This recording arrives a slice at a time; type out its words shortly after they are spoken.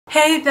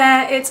Hey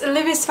there, it's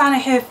Olivia Spanner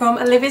here from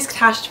Olivia's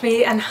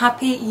Catastrophe and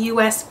happy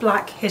US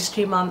Black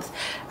History Month.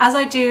 As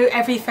I do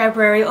every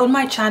February on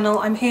my channel,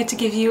 I'm here to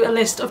give you a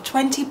list of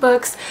 20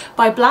 books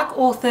by Black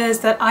authors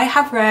that I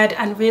have read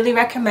and really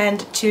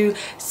recommend to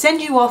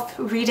send you off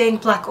reading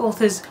Black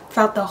authors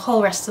throughout the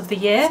whole rest of the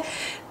year.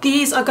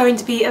 These are going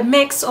to be a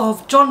mix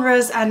of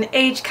genres and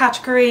age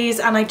categories,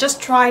 and I just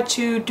try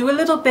to do a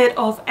little bit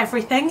of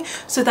everything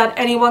so that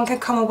anyone can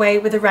come away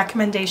with a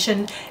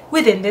recommendation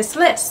within this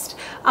list.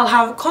 I'll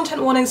have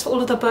content warnings for all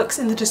of the books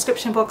in the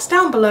description box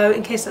down below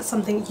in case that's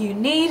something you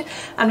need.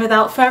 And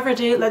without further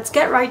ado, let's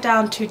get right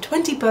down to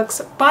 20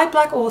 books by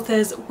Black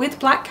authors with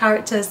Black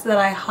characters that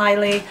I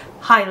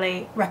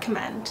highly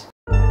recommend.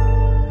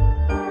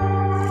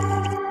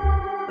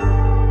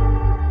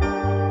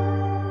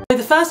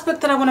 The first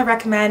book that I want to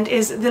recommend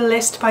is The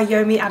List by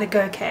Yomi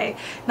Adegoke.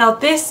 Now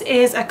this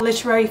is a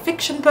literary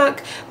fiction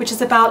book which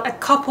is about a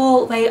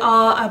couple. They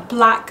are a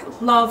Black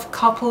love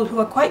couple who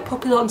are quite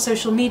popular on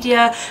social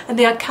media, and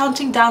they are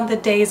counting down the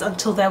days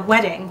until their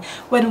wedding,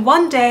 when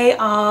one day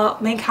our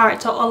main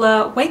character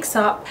Ola wakes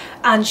up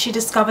and she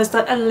discovers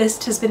that a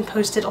list has been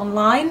posted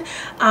online,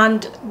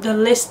 and the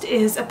list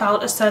is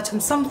about a certain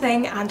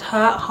something, and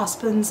her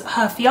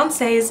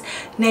fiance's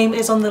name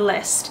is on the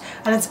list,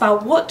 and it's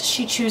about what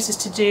she chooses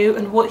to do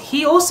and what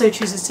he also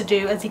chooses to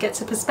do as he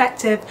gets a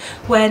perspective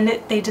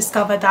when they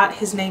discover that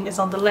his name is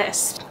on the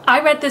list. I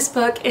read this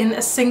book in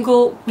a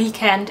single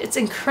weekend. It's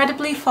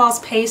incredibly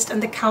fast-paced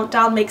and the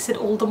countdown makes it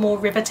all the more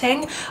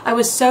riveting. I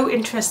was so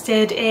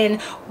interested in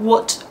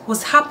what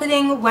was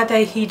happening, whether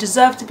he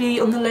deserved to be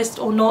on the list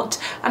or not,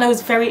 and I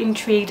was very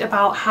intrigued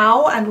about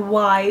how and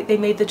why they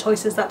made the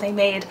choices that they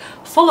made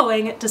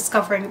following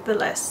discovering the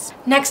list.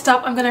 Next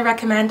up, I'm going to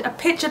recommend a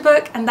picture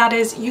book, and that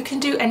is You Can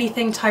Do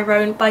Anything,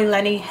 Tyrone by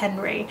Lenny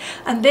Henry.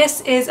 And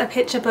this is a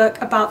picture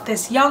book about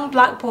this young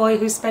Black boy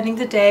who's spending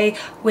the day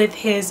with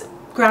his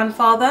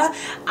grandfather,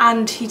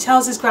 and he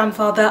tells his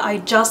grandfather, "I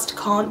just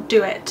can't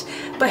do it."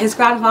 But his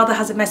grandfather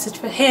has a message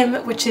for him,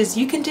 which is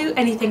you can do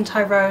anything,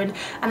 Tyrone,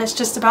 and it's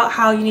just about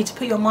how you need to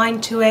put your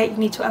mind to it, you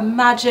need to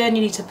imagine,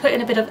 you need to put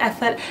in a bit of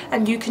effort,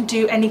 and you can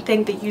do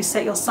anything that you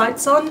set your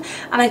sights on.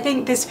 And I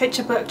think this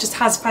picture book just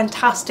has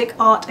fantastic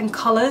art and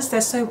colours.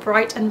 They're so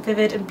bright and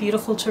vivid and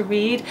beautiful to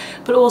read,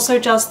 but also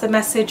just the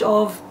message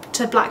of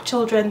to Black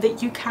children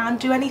that you can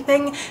do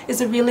anything is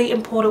a really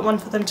important one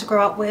for them to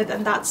grow up with,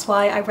 and that's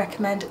why I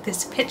recommend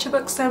this picture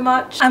book so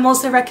much. I'm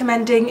also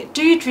recommending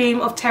Do You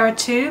Dream of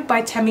Terra-Two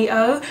by Temi,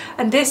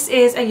 and this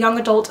is a young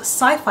adult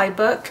sci-fi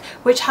book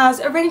which has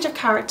a range of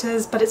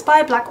characters, but it's by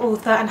a Black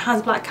author and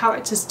has Black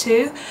characters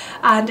too,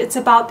 and it's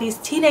about these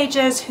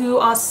teenagers who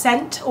are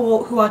sent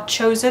or who are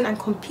chosen and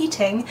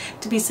competing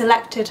to be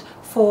selected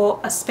for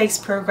a space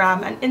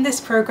program, and in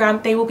this program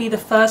they will be the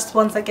first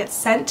ones that get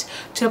sent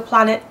to a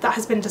planet that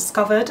has been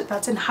discovered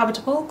that's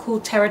inhabitable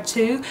called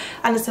Terra-Two,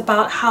 and it's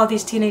about how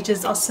these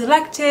teenagers are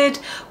selected,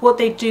 what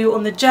they do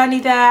on the journey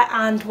there,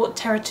 and what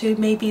Terra-Two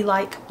may be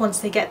like once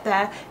they get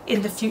there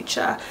in the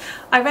future.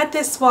 I read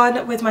this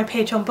one with my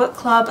Patreon book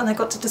club and I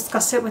got to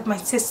discuss it with my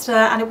sister,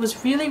 and it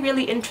was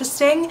really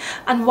interesting,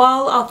 and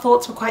while our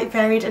thoughts were quite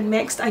varied and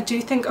mixed, I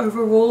do think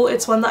overall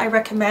it's one that I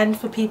recommend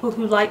for people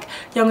who like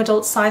young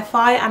adult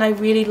sci-fi, and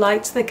I really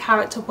liked the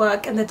character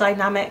work and the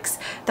dynamics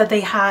that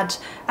they had,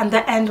 and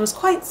the end was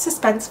quite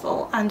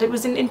suspenseful, and it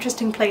was an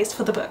interesting place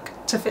for the book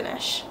to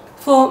finish.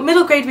 For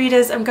middle grade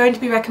readers, I'm going to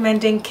be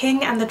recommending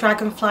King and the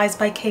Dragonflies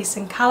by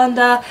Kacen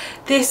Callender.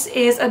 This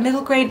is a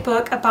middle grade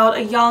book about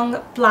a young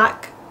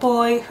Black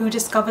boy who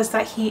discovers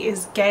that he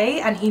is gay,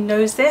 and he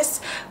knows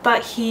this,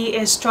 but he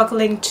is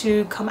struggling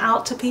to come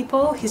out to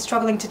people. He's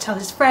struggling to tell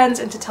his friends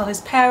and to tell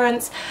his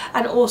parents,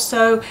 and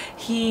also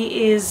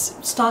he is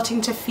starting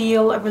to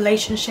feel a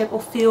relationship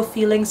or feel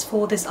feelings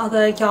for this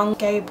other young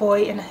gay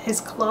boy in his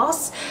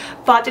class.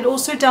 But it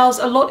also delves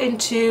a lot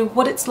into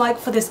what it's like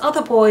for this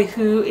other boy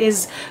who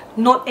is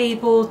not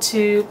able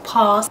to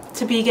pass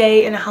to be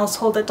gay in a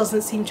household that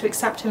doesn't seem to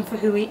accept him for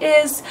who he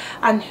is,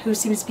 and who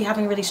seems to be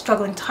having a really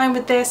struggling time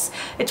with this.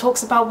 It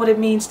talks about what it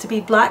means to be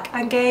Black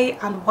and gay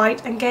and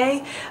white and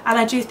gay, and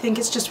I do think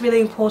it's just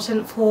really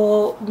important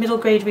for middle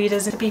grade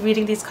readers to be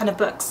reading these kind of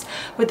books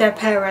with their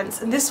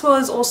parents. And this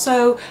was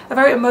also a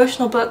very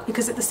emotional book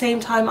because at the same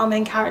time our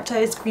main character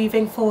is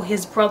grieving for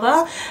his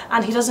brother,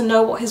 and he doesn't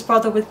know what his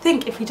brother would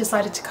think if he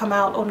decided to come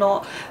out or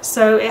not.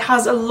 So it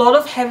has a lot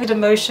of heavy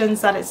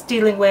emotions that it's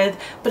dealing with,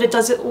 but it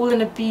does it all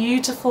in a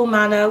beautiful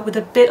manner with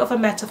a bit of a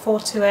metaphor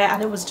to it,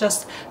 and it was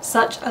just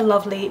such a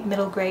lovely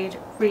middle grade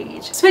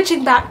read.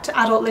 Switching back to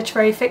adult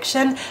literary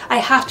fiction, I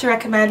have to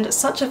recommend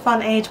Such a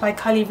Fun Age by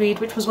Kiley,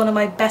 which was one of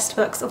my best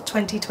books of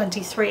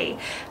 2023.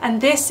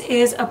 And this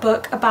is a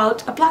book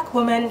about a Black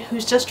woman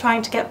who's just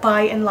trying to get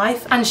by in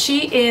life, and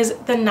she is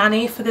the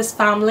nanny for this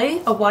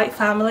family, a white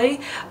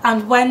family,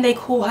 and when they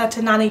call her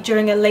to nanny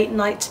during a late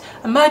night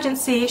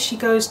emergency, she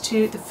goes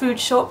to the food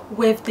shop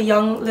with the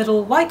young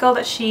little white girl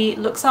that she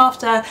looks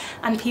after,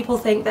 and people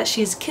think think that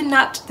she's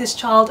kidnapped this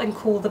child and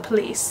call the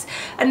police.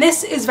 And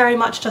this is very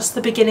much just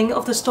the beginning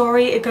of the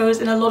story. It goes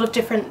in a lot of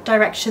different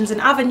directions and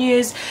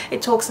avenues.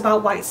 It talks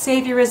about white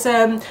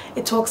saviorism,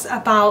 it talks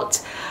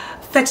about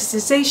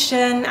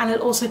fetishization, and it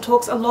also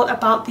talks a lot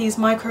about these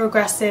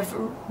microaggressive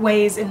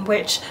ways in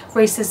which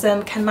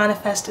racism can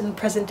manifest in the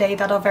present day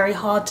that are very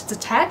hard to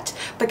detect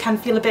but can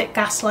feel a bit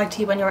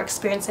gaslighty when you're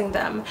experiencing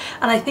them.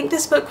 And I think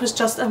this book was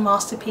just a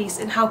masterpiece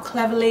in how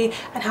cleverly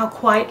and how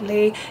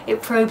quietly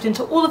it probed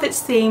into all of its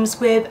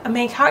themes, with a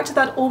main character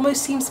that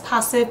almost seems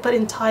passive but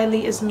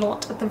entirely is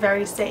not at the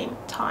very same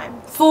time.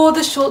 For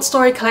the short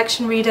story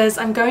collection readers,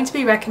 I'm going to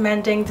be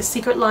recommending The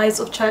Secret Lives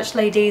of Church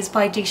Ladies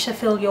by Deesha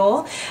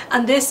Philyaw,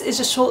 and this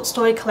is a short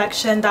story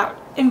collection that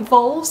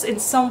involves in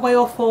some way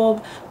or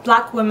form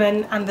black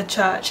women and the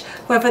church,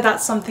 whether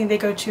that's something they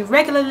go to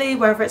regularly,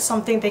 whether it's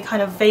something they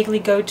kind of vaguely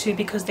go to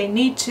because they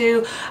need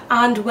to,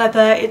 and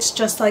whether it's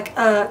just like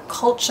a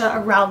culture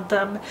around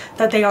them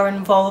that they are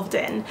involved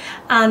in.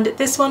 And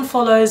this one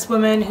follows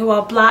women who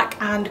are black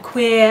and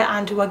queer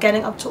and who are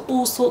getting up to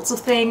all sorts of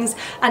things,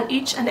 and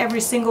each and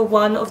every single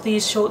one of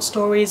these short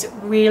stories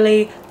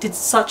really did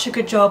such a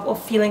good job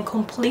of feeling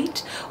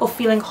complete, of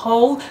feeling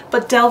whole,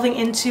 but delving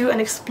into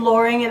and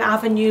exploring an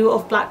avenue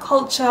of black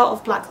culture,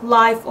 of black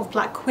life, of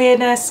black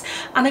queerness.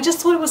 And I just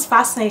thought it was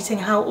fascinating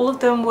how all of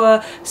them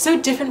were so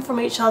different from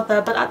each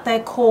other, but at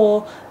their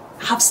core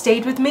have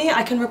stayed with me.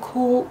 I can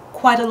recall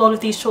quite a lot of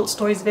these short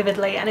stories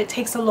vividly, and it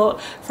takes a lot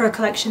for a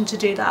collection to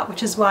do that,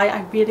 which is why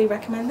I really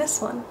recommend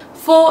this one.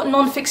 For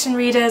non-fiction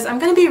readers, I'm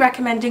going to be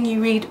recommending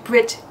you read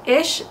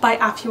Brit-ish by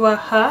Afua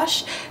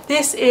Hirsch.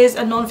 This is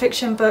a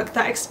non-fiction book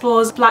that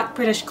explores black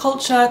British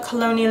culture,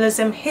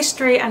 colonialism,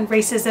 history and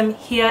racism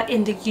here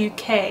in the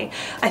UK.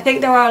 I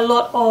think there are a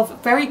lot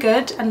of very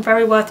good and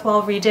very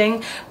worthwhile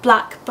reading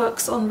black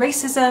books on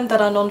racism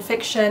that are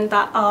non-fiction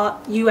that are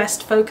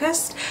US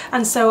focused,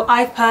 and so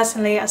I've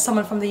personally, as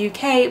someone from the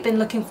UK, been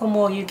looking for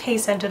more UK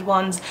centered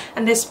ones,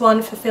 and this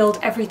one fulfilled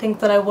everything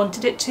that I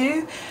wanted it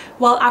to.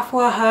 While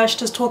Afua Hirsch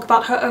does talk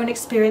about her own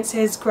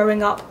experiences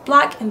growing up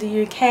black in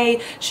the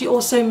UK, she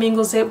also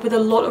mingles it with a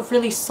lot of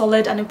really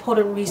solid and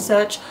important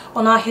research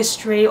on our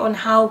history, on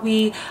how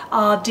we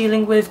are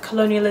dealing with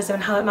colonialism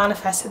and how it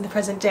manifests in the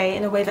present day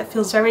in a way that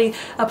feels very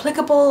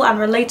applicable and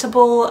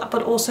relatable,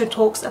 but also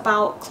talks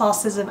about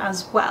classism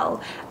as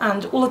well.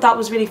 And all of that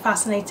was really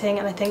fascinating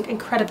and I think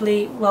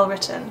incredibly well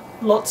written.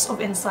 Lots of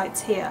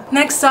insights here.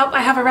 Next up,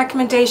 I have a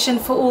recommendation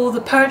for all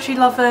the poetry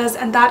lovers,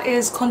 and that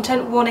is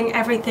Content Warning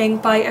Everything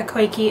by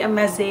Akwaeke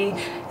Emezi.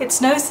 It's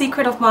no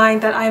secret of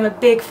mine that I am a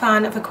big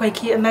fan of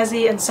Akwaeke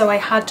Emezi, and so I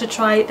had to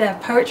try their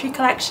poetry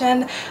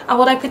collection. And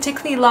what I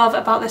particularly love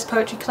about this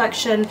poetry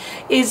collection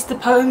is the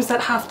poems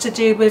that have to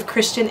do with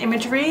Christian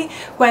imagery,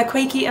 where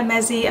Akwaeke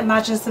Emezi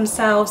imagines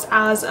themselves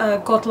as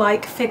a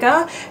godlike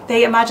figure.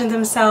 They imagine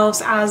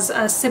themselves as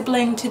a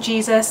sibling to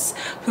Jesus,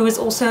 who is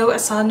also a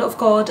son of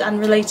God, and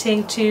relating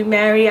to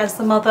Mary as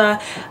the mother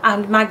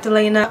and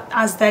Magdalena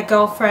as their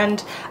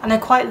girlfriend. And I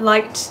quite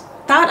liked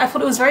that. I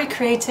thought it was very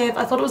creative,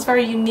 I thought it was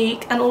very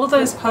unique, and all of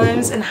those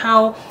poems and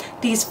how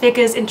these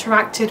figures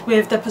interacted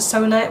with the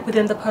persona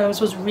within the poems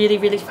was really,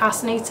 really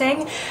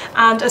fascinating.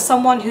 And as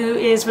someone who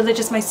is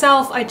religious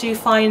myself, I do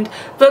find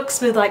books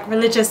with like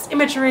religious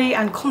imagery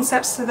and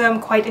concepts to them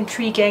quite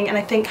intriguing, and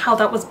I think how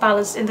that was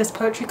balanced in this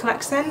poetry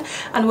collection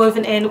and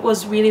woven in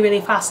was really,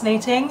 really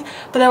fascinating.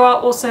 But there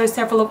are also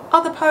several of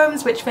other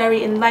poems which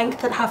vary in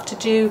length that have to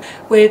do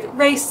with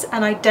race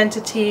and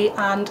identity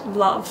and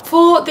love.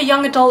 For the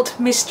young adult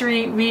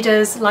mystery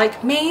readers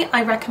like me,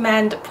 I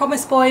recommend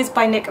Promise Boys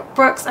by Nick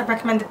Brooks. I've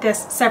recommended this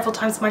several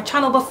times on my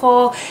channel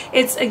before.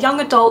 It's a young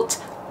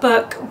adult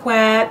book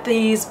where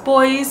these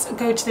boys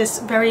go to this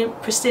very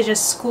prestigious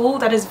school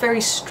that is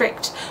very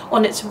strict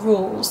on its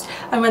rules,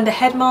 and when the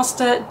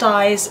headmaster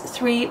dies,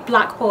 3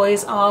 black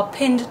boys are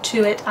pinned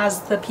to it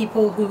as the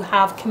people who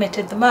have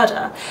committed the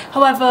murder.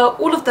 However,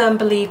 all of them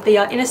believe they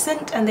are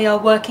innocent, and they are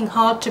working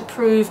hard to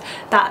prove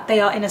that they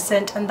are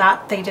innocent and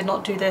that they did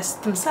not do this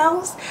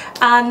themselves.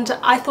 And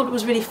I thought it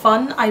was really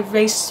fun. I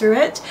raced through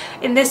it.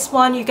 In this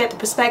one you get the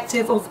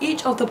perspective of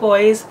each of the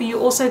boys, but you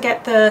also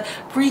get the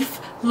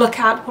brief look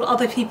at what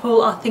other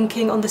people are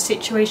thinking on the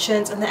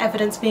situations and the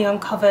evidence being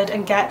uncovered,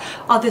 and get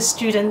other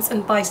students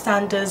and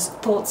bystanders'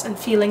 thoughts and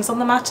feelings on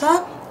the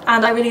matter.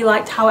 And I really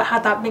liked how it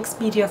had that mixed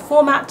media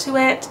format to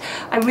it.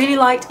 I really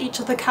liked each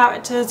of the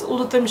characters.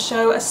 All of them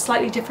show a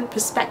slightly different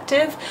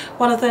perspective,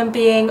 one of them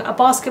being a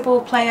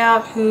basketball player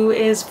who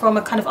is from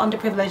a kind of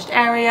underprivileged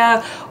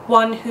area,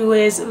 one who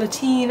is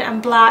Latin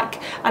and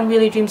black and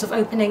really dreams of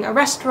opening a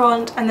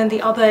restaurant, and then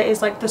the other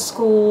is like the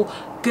school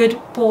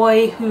good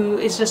boy who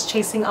is just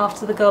chasing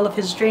after the girl of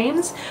his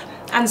dreams.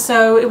 And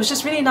so it was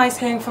just really nice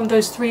hearing from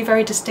those 3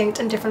 very distinct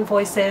and different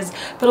voices,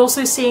 but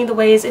also seeing the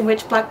ways in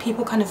which black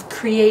people kind of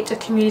create a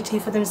community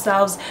for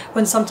themselves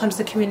when sometimes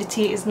the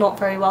community is not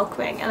very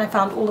welcoming. And I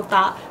found all of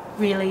that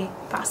really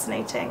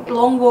fascinating.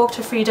 Long Walk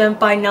to Freedom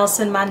by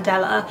Nelson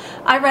Mandela.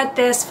 I read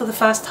this for the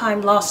first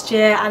time last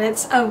year and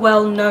it's a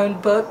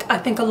well-known book. I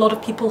think a lot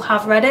of people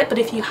have read it, but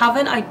if you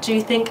haven't, I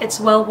do think it's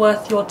well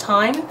worth your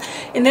time.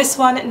 In this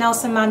one,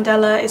 Nelson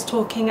Mandela is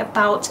talking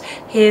about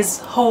his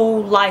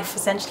whole life,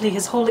 essentially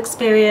his whole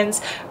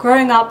experience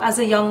growing up as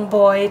a young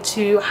boy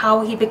to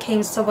how he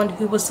became someone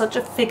who was such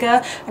a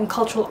figure and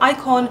cultural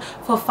icon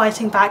for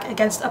fighting back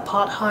against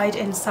apartheid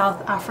in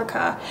South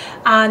Africa.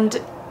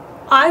 And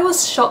I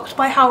was shocked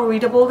by how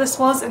readable this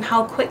was and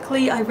how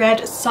quickly I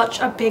read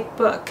such a big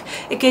book.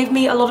 It gave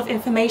me a lot of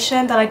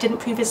information that I didn't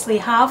previously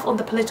have on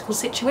the political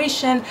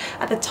situation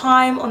at the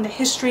time, on the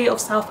history of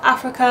South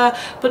Africa,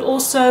 but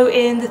also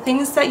in the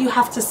things that you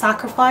have to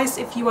sacrifice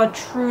if you are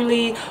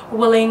truly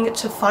willing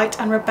to fight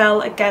and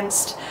rebel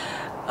against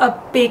a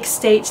big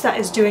state that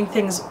is doing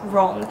things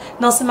wrong.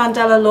 Nelson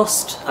Mandela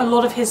lost a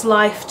lot of his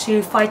life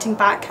to fighting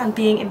back and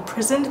being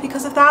imprisoned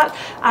because of that,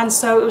 and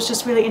so it was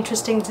just really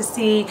interesting to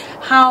see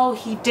how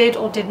he did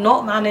or did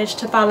not manage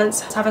to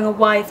balance having a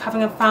wife,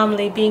 having a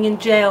family, being in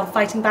jail,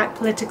 fighting back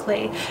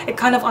politically. It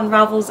kind of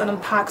unravels and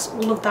unpacks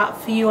all of that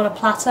for you on a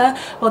platter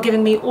while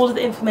giving me all of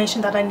the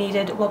information that I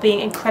needed while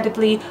being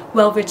incredibly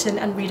well written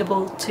and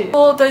readable too.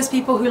 For those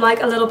people who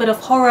like a little bit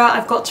of horror,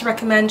 I've got to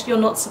recommend You're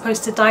Not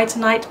Supposed to Die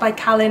Tonight by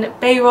Kalynn.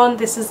 Bayron.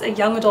 This is a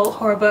young adult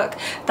horror book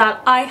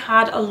that I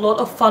had a lot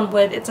of fun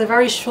with. It's a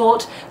very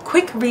short,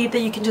 quick read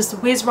that you can just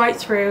whiz right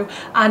through,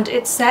 and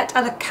it's set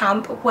at a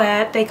camp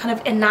where they kind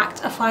of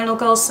enact a final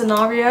girl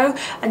scenario,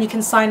 and you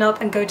can sign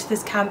up and go to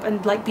this camp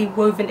and like be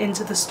woven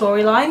into the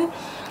storyline.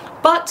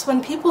 But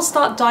when people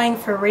start dying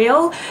for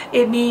real,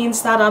 it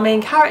means that our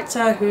main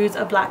character, who's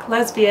a black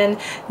lesbian,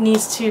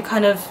 needs to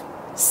kind of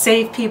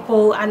save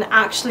people and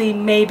actually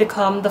may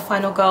become the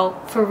final girl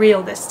for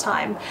real this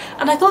time.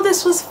 And I thought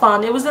this was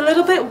fun. It was a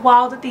little bit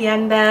wild at the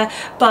end there,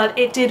 but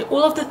it did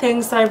all of the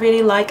things that I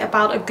really like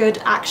about a good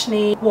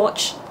actiony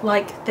watch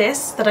like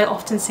this that I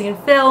often see in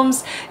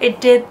films. It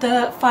did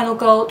the final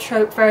girl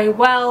trope very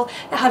well.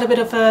 It had a bit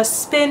of a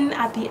spin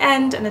at the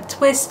end and a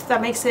twist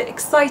that makes it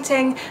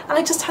exciting, and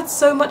I just had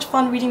so much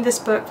fun reading this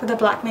book with a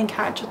black main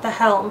character at the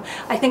helm.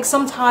 I think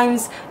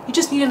sometimes you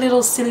just need a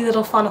little silly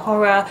little fun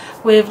horror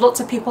with lots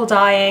of people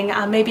dying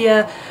and maybe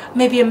a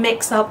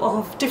mix-up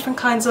of different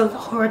kinds of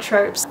horror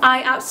tropes.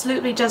 I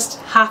absolutely just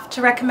have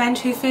to recommend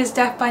Who Fears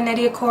Death by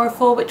Nnedi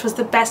Okoragor, which was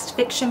the best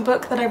fiction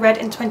book that I read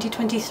in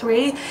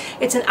 2023.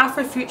 It's an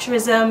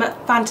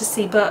Afrofuturism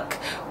fantasy book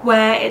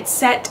where it's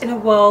set in a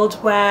world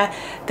where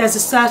there's a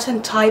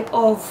certain type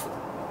of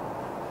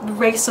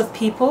race of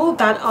people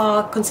that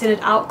are considered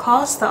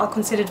outcasts, that are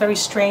considered very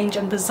strange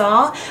and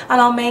bizarre,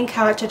 and our main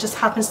character just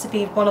happens to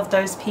be one of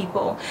those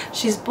people.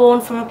 She's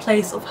born from a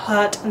place of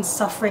hurt and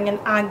suffering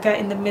and anger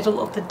in the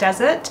middle of the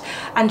desert,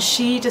 and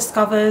she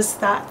discovers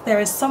that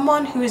there is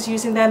someone who is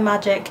using their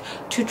magic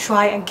to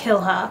try and kill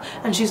her,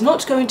 and she's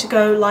not going to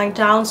go lying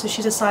down, so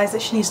she decides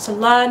that she needs to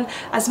learn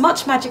as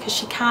much magic as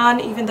she can,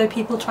 even though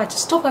people try to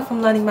stop her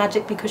from learning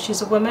magic because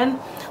she's a woman,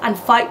 and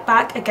fight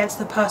back against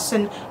the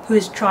person who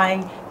is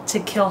trying to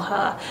kill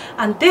her.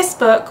 And this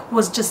book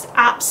was just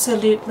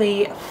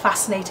absolutely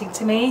fascinating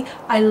to me.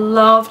 I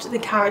loved the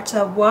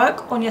character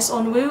work. Onyes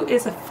Onwu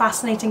is a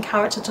fascinating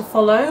character to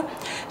follow.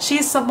 She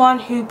is someone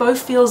who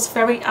both feels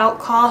very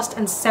outcast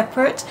and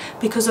separate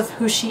because of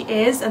who she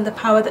is and the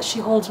power that she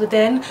holds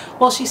within,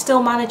 while she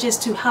still manages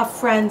to have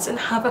friends and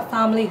have a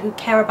family who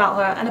care about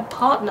her and a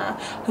partner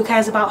who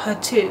cares about her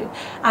too.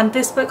 And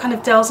this book kind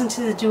of delves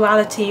into the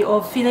duality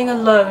of feeling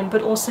alone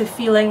but also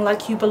feeling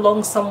like you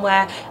belong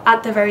somewhere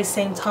at the very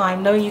same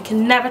time, knowing you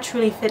can never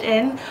truly fit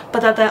in,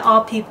 but that there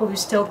are people who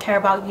still care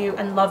about you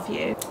and love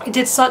you. It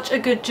did such a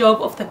good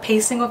job of the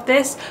pacing of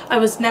this. I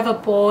was never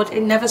bored,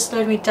 it never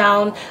slowed me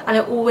down, and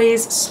it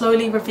always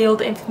slowly revealed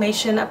the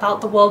information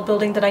about the world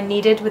building that I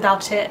needed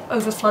without it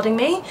overflooding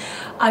me.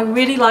 I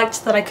really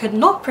liked that I could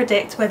not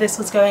predict where this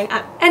was going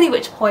at any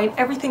which point.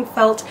 Everything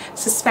felt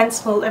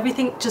suspenseful,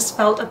 everything just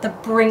felt at the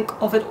brink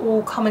of it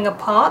all coming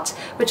apart,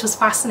 which was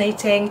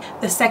fascinating.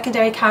 The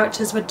secondary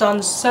characters were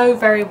done so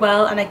very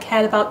well, and I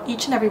cared about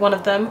each and every one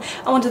of them.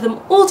 I wanted them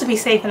all to be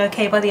safe and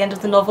okay by the end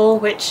of the novel,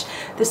 which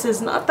this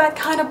is not that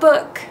kind of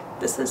book.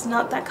 This is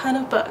not that kind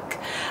of book,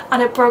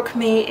 and it broke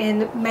me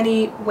in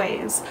many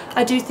ways.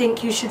 I do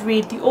think you should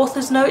read the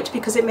author's note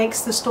because it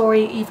makes the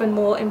story even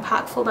more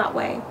impactful that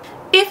way.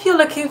 If you're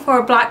looking for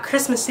a black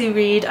Christmassy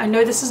read, I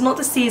know this is not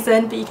the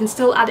season, but you can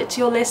still add it to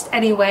your list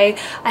anyway,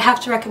 I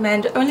have to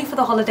recommend Only for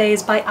the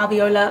Holidays by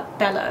Abiola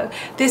Bello.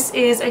 This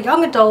is a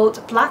young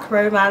adult black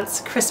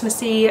romance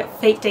Christmassy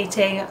fake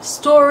dating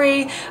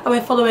story, and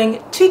we're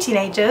following two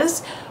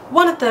teenagers.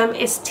 One of them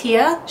is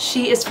Tia.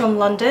 She is from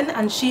London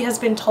and she has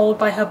been told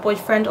by her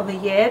boyfriend of a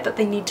year that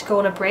they need to go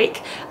on a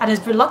break, and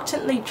is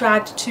reluctantly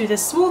dragged to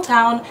this small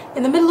town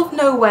in the middle of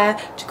nowhere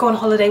to go on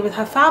holiday with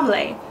her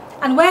family.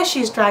 And where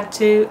she's dragged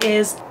to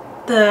is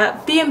the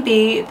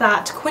B&B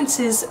that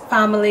Quincy's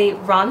family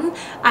run,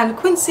 and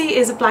Quincy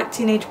is a black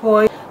teenage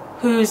boy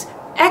whose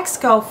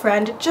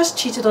ex-girlfriend just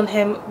cheated on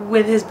him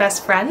with his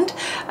best friend,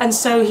 and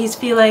so he's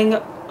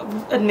feeling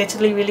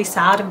admittedly really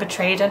sad and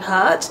betrayed and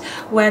hurt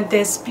when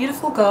this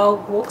beautiful girl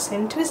walks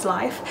into his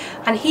life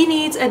and he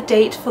needs a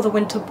date for the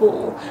winter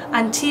ball,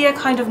 and Tia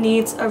kind of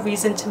needs a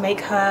reason to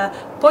make her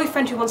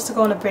boyfriend who wants to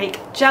go on a break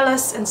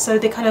jealous, and so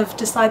they kind of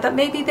decide that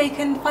maybe they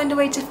can find a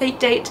way to fake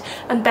date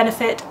and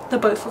benefit the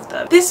both of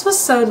them. This was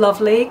so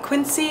lovely.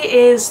 Quincy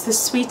is the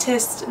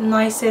sweetest,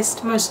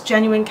 nicest, most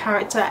genuine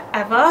character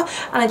ever,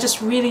 and I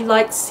just really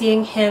liked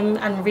seeing him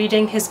and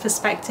reading his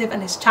perspective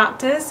and his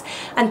chapters,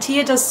 and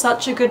Tia does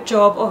such a good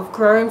job of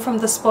growing from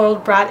the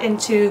spoiled brat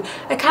into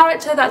a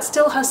character that's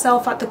still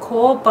herself at the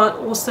core but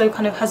also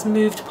kind of has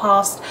moved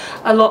past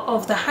a lot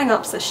of the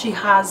hang-ups that she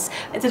has.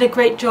 It did a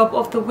great job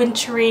of the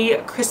wintry,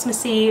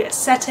 Christmassy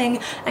setting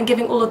and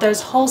giving all of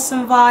those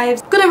wholesome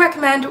vibes. I'm gonna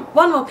recommend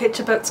one more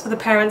picture book for the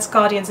parents,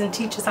 guardians and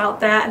teachers out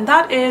there, and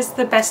that is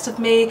The Best of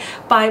Me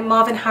by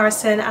Marvyn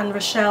Harrison and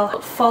Rochelle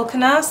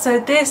Falconer. So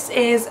this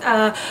is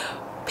a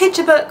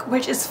picture book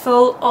which is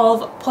full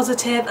of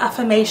positive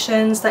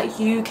affirmations that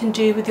you can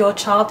do with your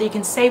child, that you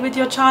can say with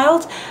your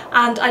child,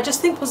 and I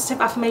just think positive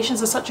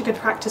affirmations are such a good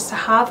practice to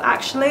have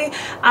actually,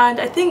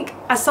 and I think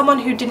as someone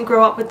who didn't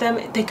grow up with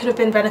them, they could have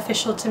been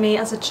beneficial to me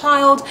as a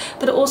child,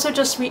 but it also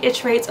just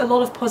reiterates a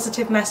lot of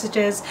positive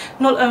messages.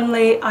 Not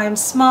only I am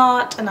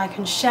smart and I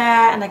can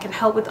share and I can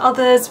help with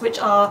others, which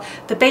are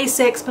the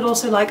basics, but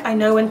also like I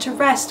know when to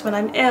rest when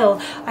I'm ill,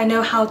 I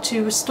know how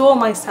to restore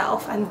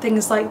myself and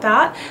things like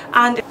that.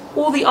 And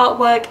all the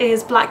artwork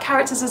is black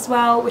characters as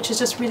well, which is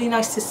just really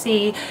nice to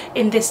see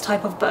in this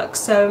type of book.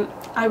 So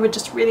I would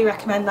just really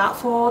recommend that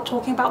for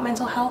talking about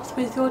mental health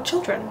with your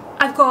children.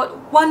 I've got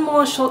one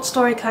more short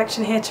story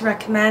collection here to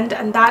recommend,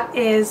 and that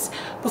is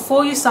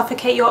Before You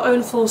Suffocate Your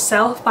Own Full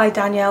Self by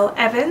Danielle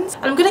Evans.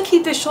 And I'm going to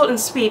keep this short and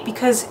sweet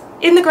because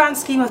in the grand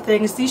scheme of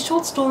things, these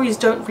short stories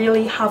don't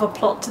really have a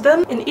plot to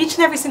them. And each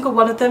and every single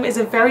one of them is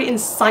a very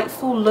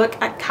insightful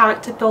look at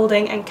character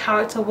building and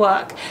character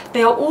work.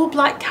 They are all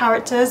black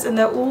characters and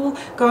they're all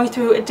going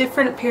through a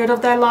different period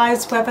of their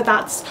lives, whether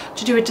that's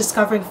to do with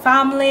discovering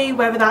family,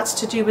 whether that's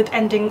to do with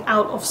ending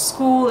out of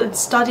school and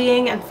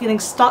studying and feeling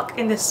stuck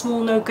in this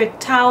small no good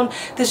town.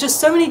 There's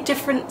just so many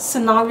different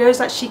scenarios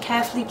that she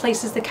carefully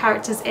places the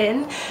characters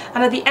in,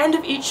 and at the end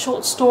of each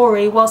short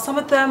story, while some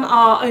of them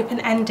are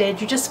open-ended,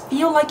 you just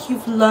feel like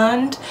you've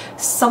learned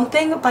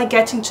something by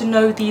getting to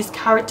know these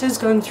characters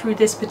going through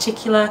this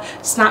particular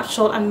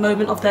snapshot and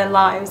moment of their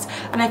lives.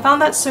 And I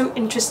found that so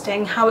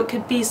interesting, how it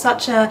could be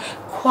such a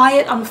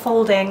quiet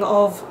unfolding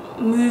of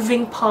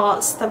moving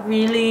parts that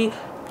really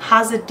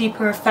has a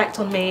deeper effect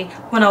on me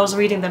when I was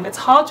reading them. It's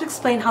hard to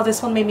explain how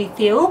this one made me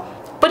feel,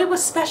 but it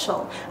was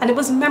special and it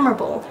was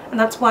memorable, and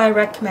that's why I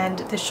recommend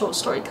this short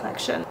story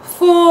collection.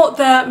 For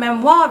the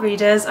memoir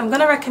readers, I'm going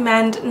to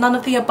recommend None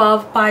of the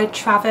Above by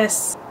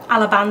Travis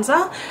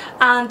Alabanza,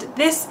 and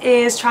this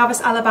is Travis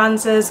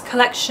Alabanza's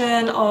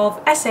collection of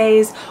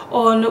essays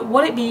on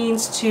what it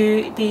means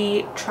to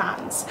be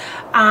trans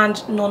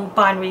and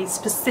non-binary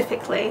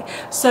specifically.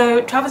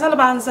 So Travis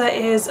Alabanza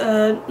is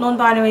a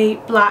non-binary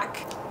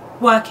black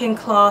working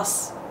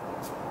class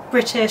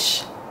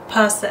British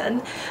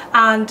person,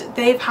 and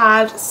they've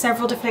had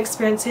several different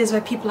experiences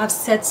where people have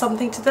said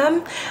something to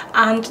them,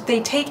 and they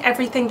take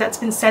everything that's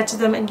been said to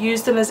them and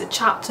use them as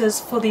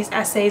chapters for these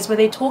essays where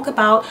they talk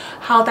about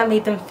how that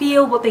made them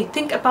feel, what they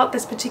think about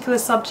this particular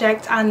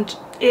subject, and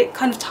it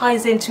kind of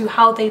ties into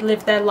how they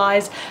live their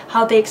lives,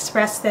 how they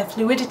express their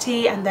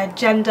fluidity and their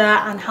gender,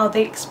 and how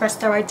they express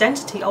their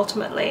identity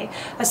ultimately,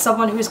 as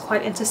someone who is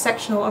quite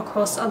intersectional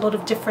across a lot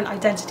of different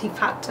identity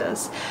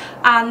factors.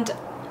 And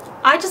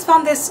I just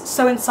found this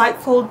so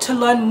insightful to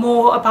learn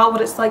more about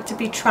what it's like to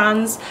be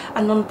trans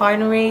and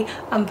non-binary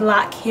and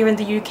black here in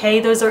the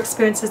UK. Those are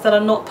experiences that are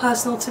not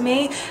personal to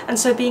me, and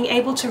so being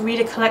able to read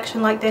a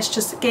collection like this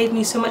just gave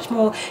me so much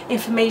more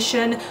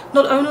information,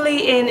 not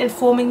only in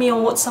informing me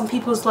on what some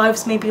people's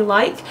lives may be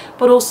like,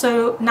 but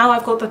also now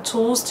I've got the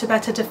tools to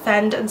better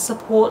defend and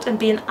support and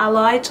be an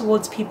ally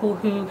towards people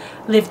who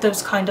live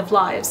those kind of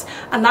lives.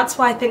 And that's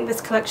why I think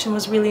this collection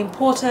was really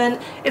important.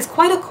 It's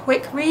quite a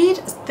quick read.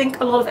 I think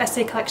a lot of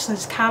essay collections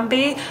can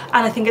be,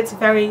 and I think it's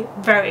very,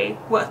 very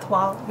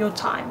worthwhile your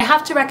time. I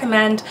have to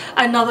recommend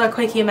another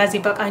Akwaeke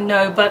Emezi book, I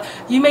know, but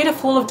You Made a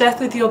Fall of Death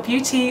with Your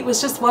Beauty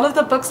was just one of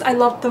the books I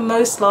loved the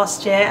most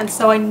last year, and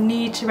so I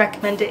need to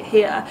recommend it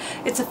here.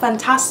 It's a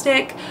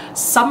fantastic,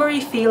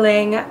 summery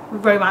feeling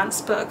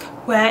romance book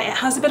where it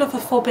has a bit of a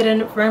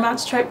forbidden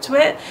romance trope to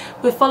it.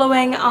 We're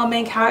following our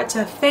main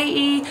character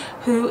Faye,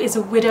 who is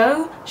a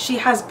widow. She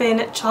has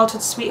been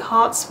childhood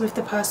sweethearts with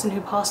the person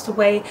who passed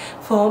away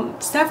for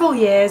several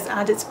years,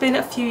 and it's been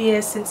a few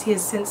years since he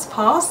has since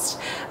passed,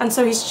 and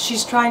so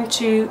she's trying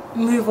to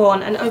move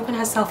on and open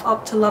herself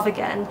up to love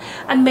again,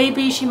 and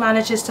maybe she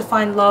manages to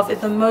find love in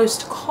the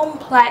most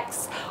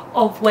complex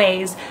of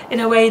ways, in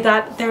a way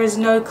that there is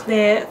no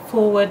clear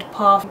forward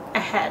path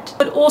ahead.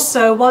 But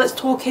also, while it's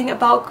talking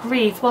about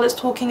grief, while it's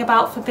talking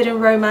about forbidden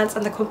romance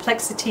and the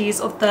complexities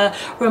of the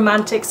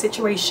romantic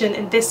situation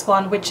in this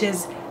one, which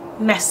is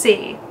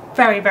messy,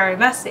 very, very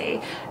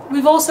messy,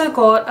 We've also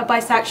got a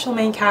bisexual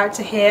main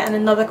character here and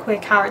another queer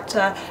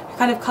character who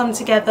kind of come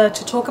together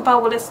to talk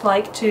about what it's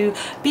like to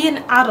be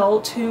an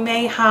adult who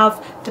may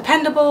have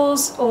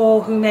dependables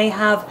or who may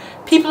have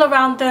people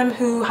around them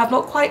who have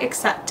not quite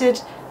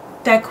accepted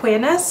their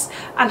queerness,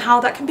 and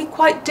how that can be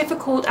quite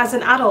difficult as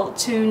an adult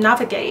to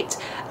navigate.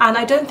 And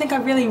I don't think I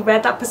really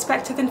read that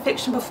perspective in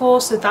fiction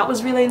before, so that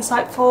was really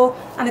insightful.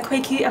 And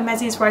Akwaeke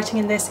Emezi's writing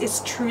in this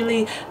is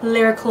truly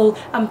lyrical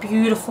and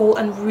beautiful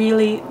and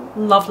really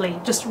lovely,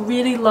 just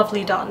really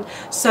lovely done.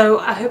 So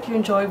I hope you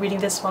enjoy reading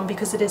this one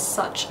because it is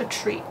such a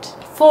treat.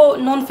 For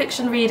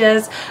non-fiction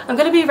readers, I'm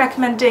going to be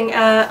recommending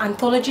an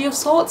anthology of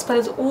sorts, but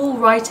it's all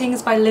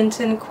writings by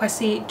Linton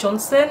Kwesi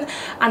Johnson,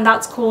 and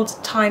that's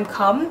called Time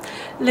Come.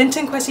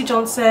 Linton Kwesi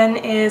Johnson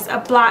is a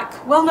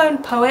black, well-known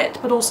poet,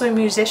 but also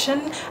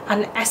musician,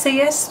 an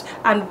essayist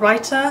and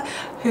writer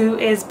who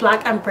is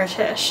black and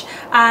British.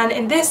 And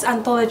in this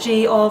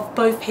anthology of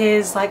both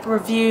his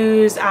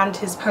reviews and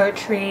his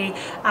poetry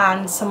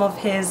and some of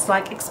his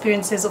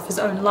experiences of his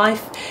own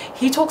life,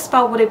 he talks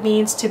about what it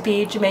means to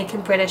be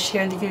Jamaican British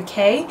here in the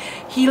UK.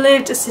 He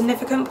lived a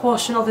significant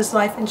portion of his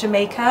life in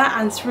Jamaica,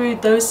 and through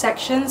those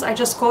sections I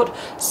just got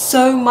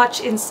so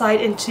much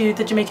insight into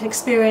the Jamaican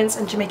experience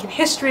and Jamaican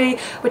history,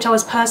 which I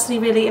was personally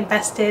really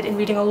invested in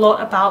reading a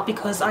lot about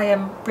because I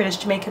am British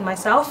Jamaican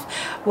myself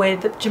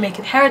with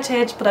Jamaican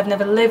heritage, but I've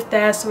never lived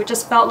there, so it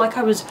just felt like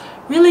I was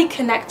really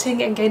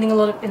connecting and gaining a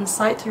lot of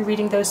insight through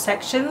reading those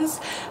sections.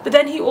 But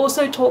then he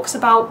also talks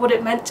about what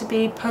it meant to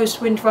be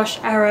post-Windrush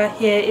era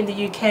here in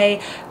the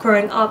UK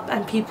growing up,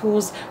 and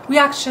people's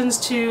reactions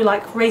to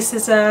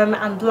racism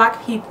and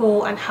black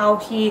people, and how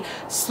he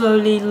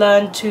slowly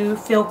learned to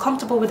feel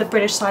comfortable with the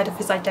British side of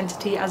his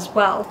identity as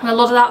well. And a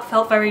lot of that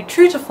felt very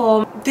true to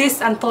form.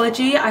 This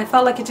anthology, I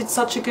felt like it did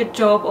such a good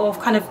job of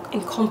kind of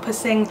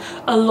encompassing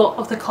a lot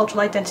of the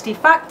cultural identity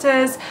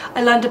factors.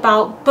 I learned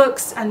about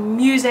books and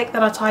music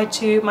that are tied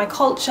to my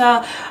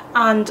culture,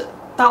 and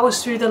that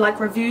was through the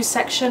reviews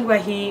section where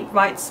he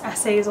writes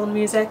essays on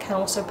music and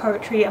also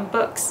poetry and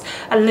books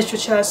and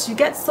literature, so you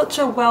get such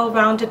a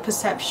well-rounded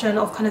perception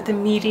of kind of the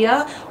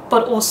media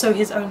but also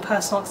his own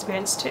personal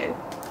experience too,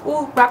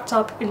 all wrapped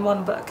up in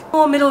one book.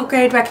 More middle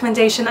grade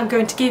recommendation I'm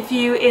going to give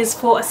you is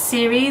for a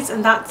series,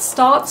 and that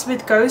starts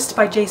with Ghost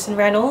by Jason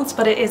Reynolds,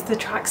 but it is the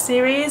track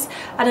series.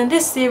 And in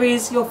this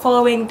series you're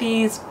following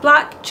these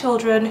black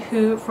children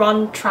who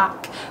run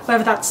track,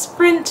 whether that's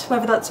sprint,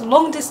 whether that's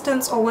long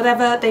distance or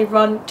whatever, they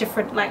run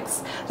different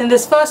lengths. Then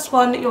this first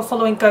one you're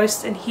following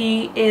Ghost, and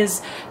he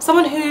is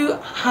someone who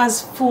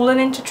has fallen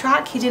into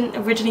track. He didn't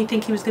originally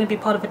think he was going to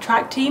be part of a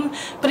track team,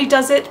 but he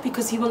does it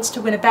because he wants to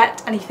win a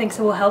bet and he thinks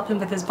it will help him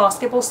with his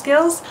basketball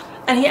skills,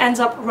 and he ends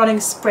up running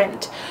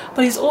sprint.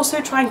 But he's also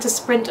trying to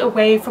sprint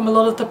away from a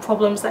lot of the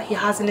problems that he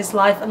has in his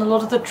life and a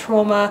lot of the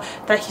trauma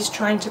that he's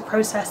trying to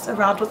process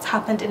around what's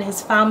happened in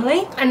his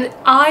family. And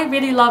I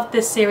really loved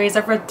this series.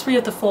 I've read 3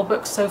 of the 4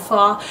 books so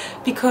far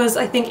because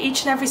I think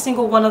each and every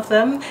single one of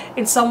them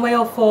in some way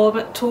or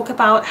form talk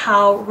about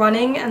how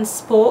running and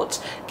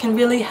sport can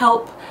really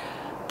help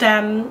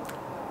them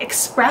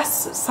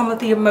express some of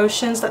the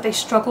emotions that they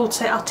struggle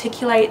to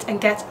articulate and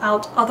get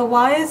out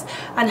otherwise,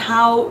 and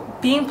how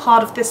being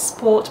part of this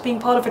sport, being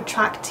part of a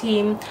track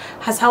team,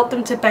 has helped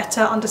them to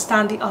better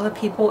understand the other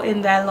people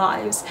in their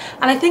lives.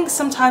 And I think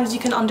sometimes you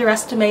can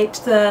underestimate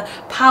the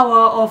power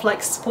of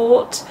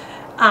sport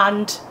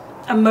and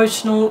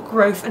emotional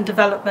growth and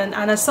development.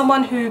 And as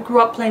someone who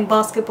grew up playing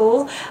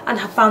basketball and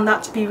have found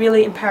that to be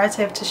really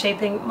imperative to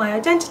shaping my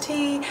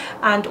identity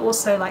and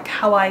also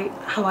how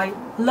I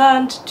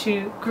learned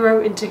to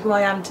grow into who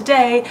I am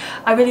today,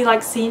 I really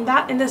like seeing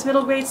that in this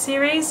middle grade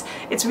series.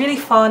 It's really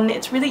fun,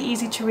 it's really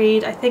easy to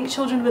read, I think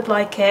children would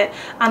like it,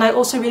 and I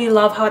also really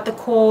love how at the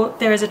core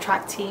there is a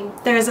track team,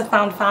 there is a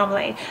found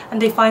family,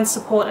 and they find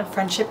support and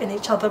friendship in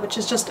each other, which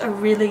is just a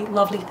really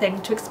lovely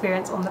thing to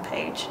experience on the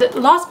page.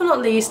 Last but not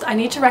least, I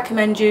need to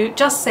recommend you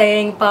Just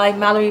Saying by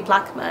Malorie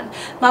Blackman.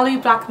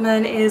 Malorie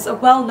Blackman is a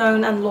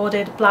well-known and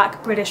lauded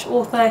black British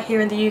author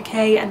here in the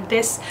UK, and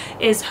this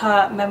is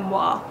her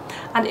memoir.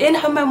 And in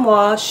her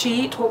memoir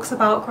she talks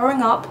about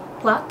growing up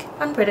black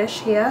and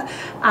British here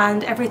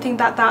and everything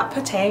that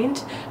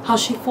pertained, how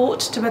she fought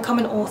to become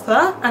an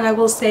author, and I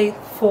will say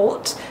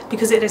fought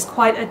because it is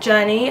quite a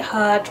journey,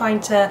 her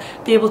trying to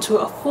be able to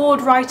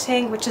afford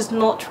writing, which is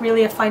not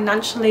really a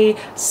financially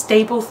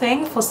stable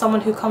thing for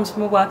someone who comes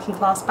from a working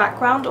class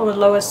background or a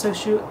lower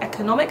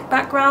socio-economic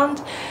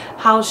background,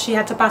 how she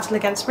had to battle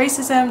against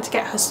racism to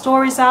get her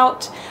stories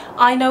out.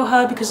 I know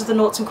her because of the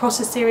Noughts and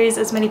Crosses series,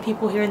 as many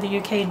people here in the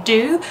UK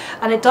do,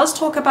 and it does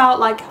talk about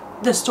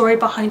the story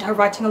behind her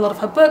writing a lot of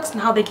her books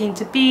and how they came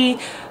to be,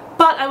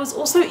 but I was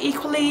also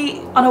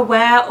equally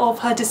unaware of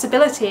her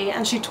disability,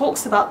 and she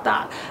talks about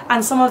that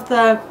and some of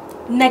the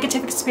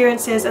negative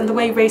experiences and the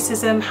way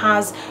racism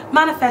has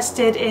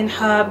manifested in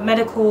her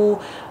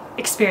medical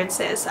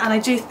experiences. And I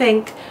do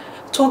think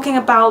talking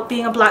about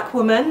being a black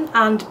woman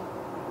and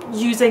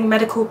using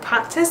medical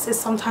practice is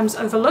sometimes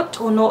overlooked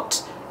or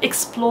not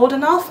explored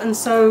enough, and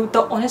so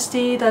the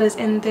honesty that is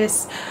in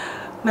this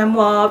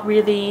memoir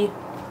really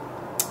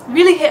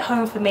really hit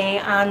home for me,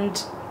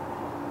 and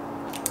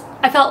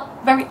I felt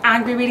very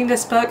angry reading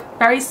this book,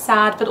 very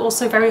sad, but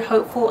also very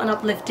hopeful and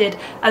uplifted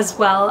as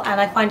well,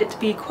 and I find it to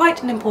be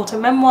quite an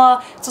important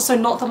memoir. It's also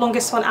not the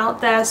longest one out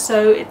there,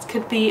 so it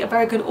could be a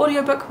very good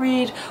audiobook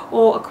read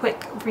or a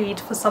quick read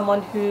for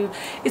someone who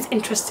is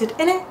interested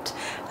in it.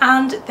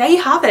 And there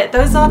you have it.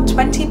 Those are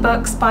 20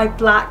 books by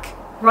Black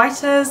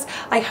writers.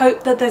 I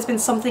hope that there's been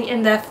something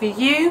in there for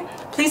you.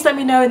 Please let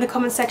me know in the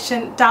comment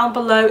section down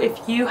below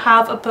if you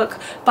have a book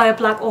by a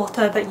Black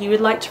author that you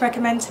would like to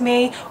recommend to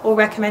me or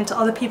recommend to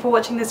other people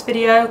watching this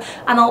video,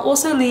 and I'll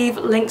also leave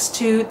links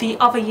to the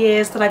other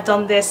years that I've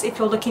done this if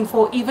you're looking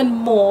for even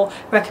more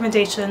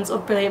recommendations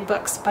of brilliant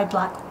books by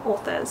Black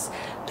authors.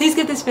 Please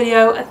give this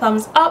video a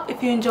thumbs up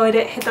if you enjoyed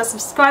it, hit that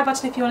subscribe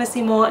button if you want to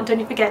see more, and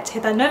don't forget to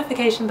hit that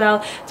notification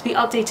bell to be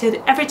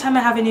updated every time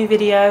I have a new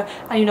video.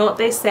 And you know what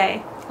they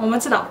say,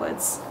 onwards and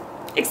upwards.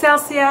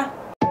 Excelsior!